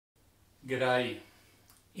G'day.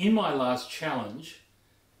 In my last challenge,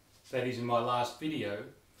 that is in my last video,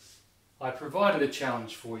 I provided a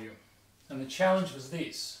challenge for you. And the challenge was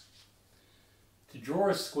this: to draw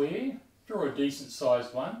a square, draw a decent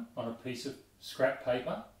sized one on a piece of scrap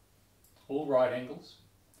paper, all right angles,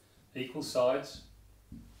 equal sides.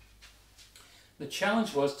 The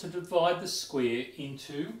challenge was to divide the square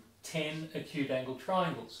into 10 acute angle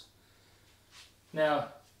triangles. Now,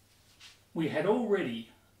 we had already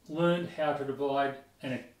learned how to divide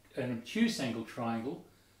an obtuse angle triangle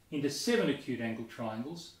into 7 acute angle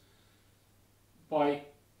triangles by,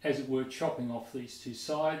 as it were, chopping off these two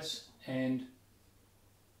sides and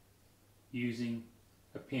using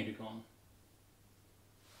a pentagon.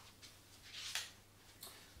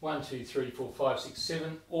 1, 2, 3, 4, 5, 6,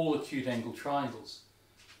 7, all acute angle triangles.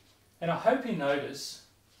 And I hope you notice,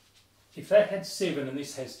 if that had 7 and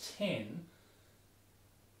this has 10,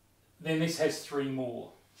 then this has 3 more.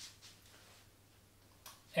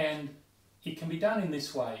 And it can be done in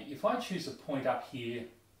this way. If I choose a point up here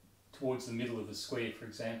towards the middle of the square, for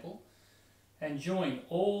example, and join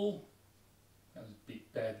all, that was a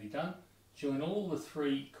bit badly done, join all the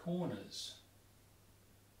 3 corners,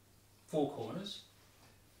 4 corners,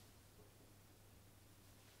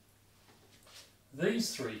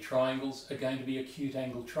 these 3 triangles are going to be acute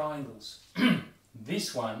angle triangles.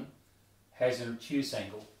 This one has an obtuse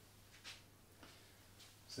angle.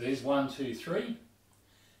 So there's 1, 2, 3.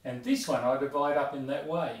 And this one I divide up in that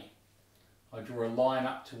way. I draw a line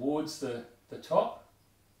up towards the top.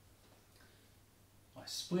 I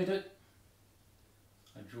split it.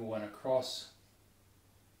 I draw one across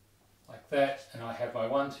like that. And I have my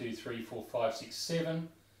 1, 2, 3, 4, 5, 6, 7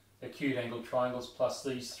 acute angle triangles plus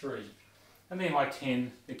these 3. And then my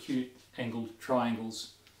 10 acute angled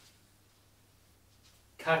triangles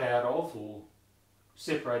cut out of or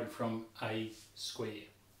separated from a square.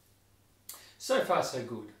 So far so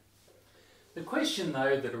good. The question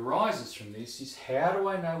though that arises from this is, how do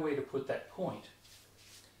I know where to put that point?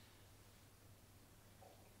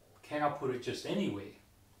 Can I put it just anywhere?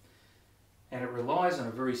 And it relies on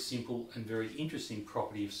a very simple and very interesting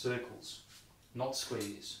property of circles, not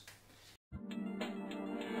squares.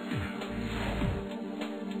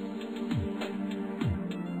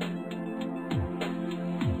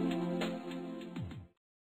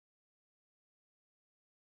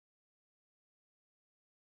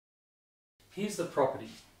 Here's the property.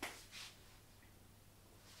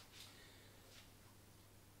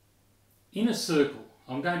 In a circle,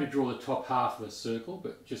 I'm going to draw the top half of a circle,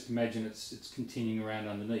 but just imagine it's continuing around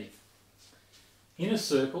underneath. In a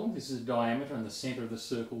circle, this is a diameter and the centre of the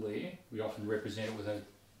circle there. We often represent it with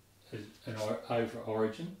an over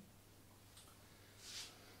origin.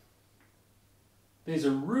 There's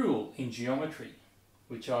a rule in geometry,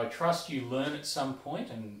 which I trust you learn at some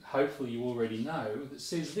point, and hopefully you already know, that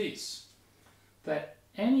says this: that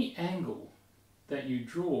any angle that you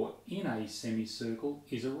draw in a semicircle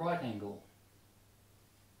is a right angle.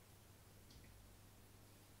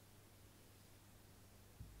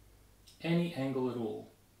 Any angle at all,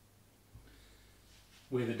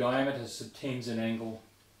 where the diameter subtends an angle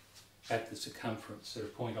at the circumference, at a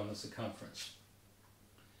point on the circumference.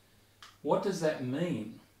 What does that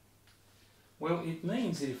mean? Well, it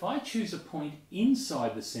means that if I choose a point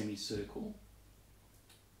inside the semicircle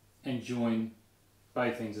and join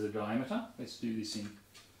both ends of the diameter, let's do this in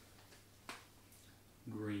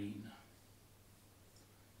green,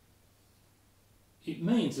 it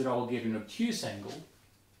means that I'll get an obtuse angle,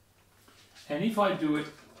 and if I do it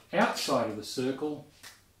outside of the circle,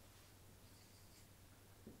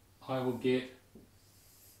 I will get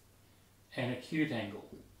an acute angle.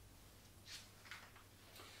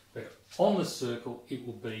 But on the circle it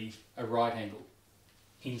will be a right angle.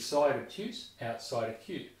 Inside obtuse, outside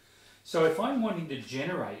acute. So if I'm wanting to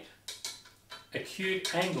generate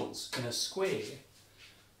acute angles in a square,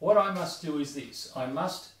 what I must do is this. I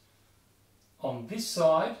must, on this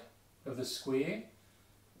side of the square,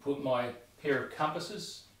 put my pair of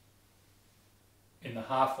compasses in the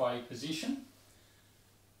halfway position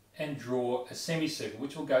and draw a semicircle,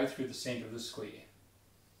 which will go through the centre of the square.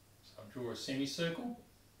 So I draw a semicircle,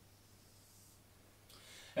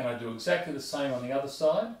 and I do exactly the same on the other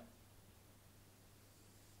side.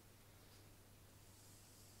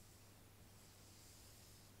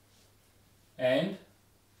 And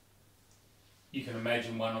you can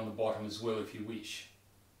imagine one on the bottom as well if you wish.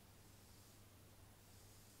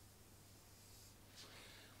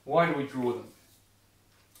 Why do we draw them?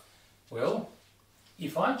 Well,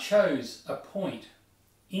 if I chose a point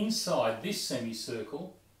inside this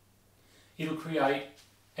semicircle, it'll create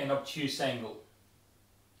an obtuse angle.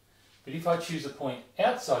 But if I choose a point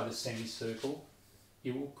outside the semicircle,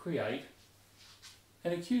 it will create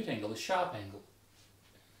an acute angle, a sharp angle.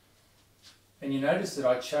 And you notice that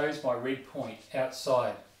I chose my red point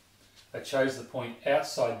outside. I chose the point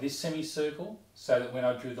outside this semicircle so that when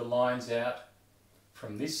I drew the lines out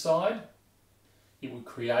from this side, it would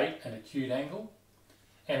create an acute angle.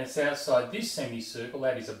 And it's outside this semicircle,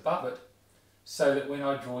 that is above it, so that when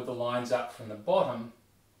I draw the lines up from the bottom,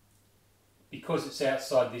 because it's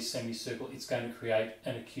outside this semicircle, it's going to create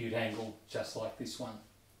an acute angle just like this one.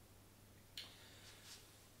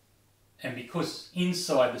 And because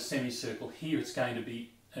inside the semicircle here, it's going to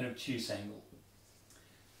be an obtuse angle.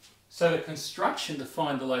 So the construction to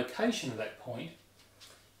find the location of that point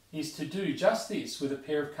is to do just this with a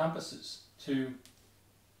pair of compasses, to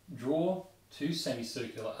draw two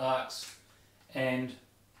semicircular arcs, and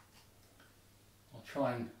I'll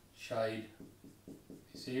try and shade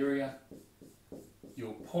this area.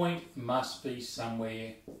 Your point must be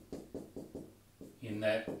somewhere in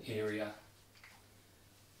that area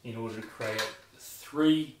in order to create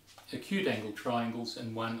 3 acute angle triangles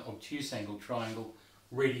and 1 obtuse angle triangle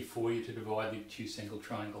ready for you to divide the obtuse angle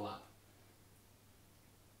triangle up.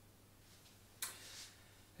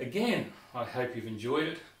 Again, I hope you've enjoyed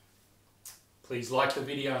it. Please like the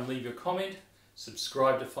video and leave your comment.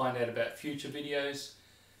 Subscribe to find out about future videos.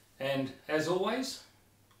 And as always,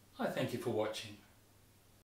 I thank you for watching.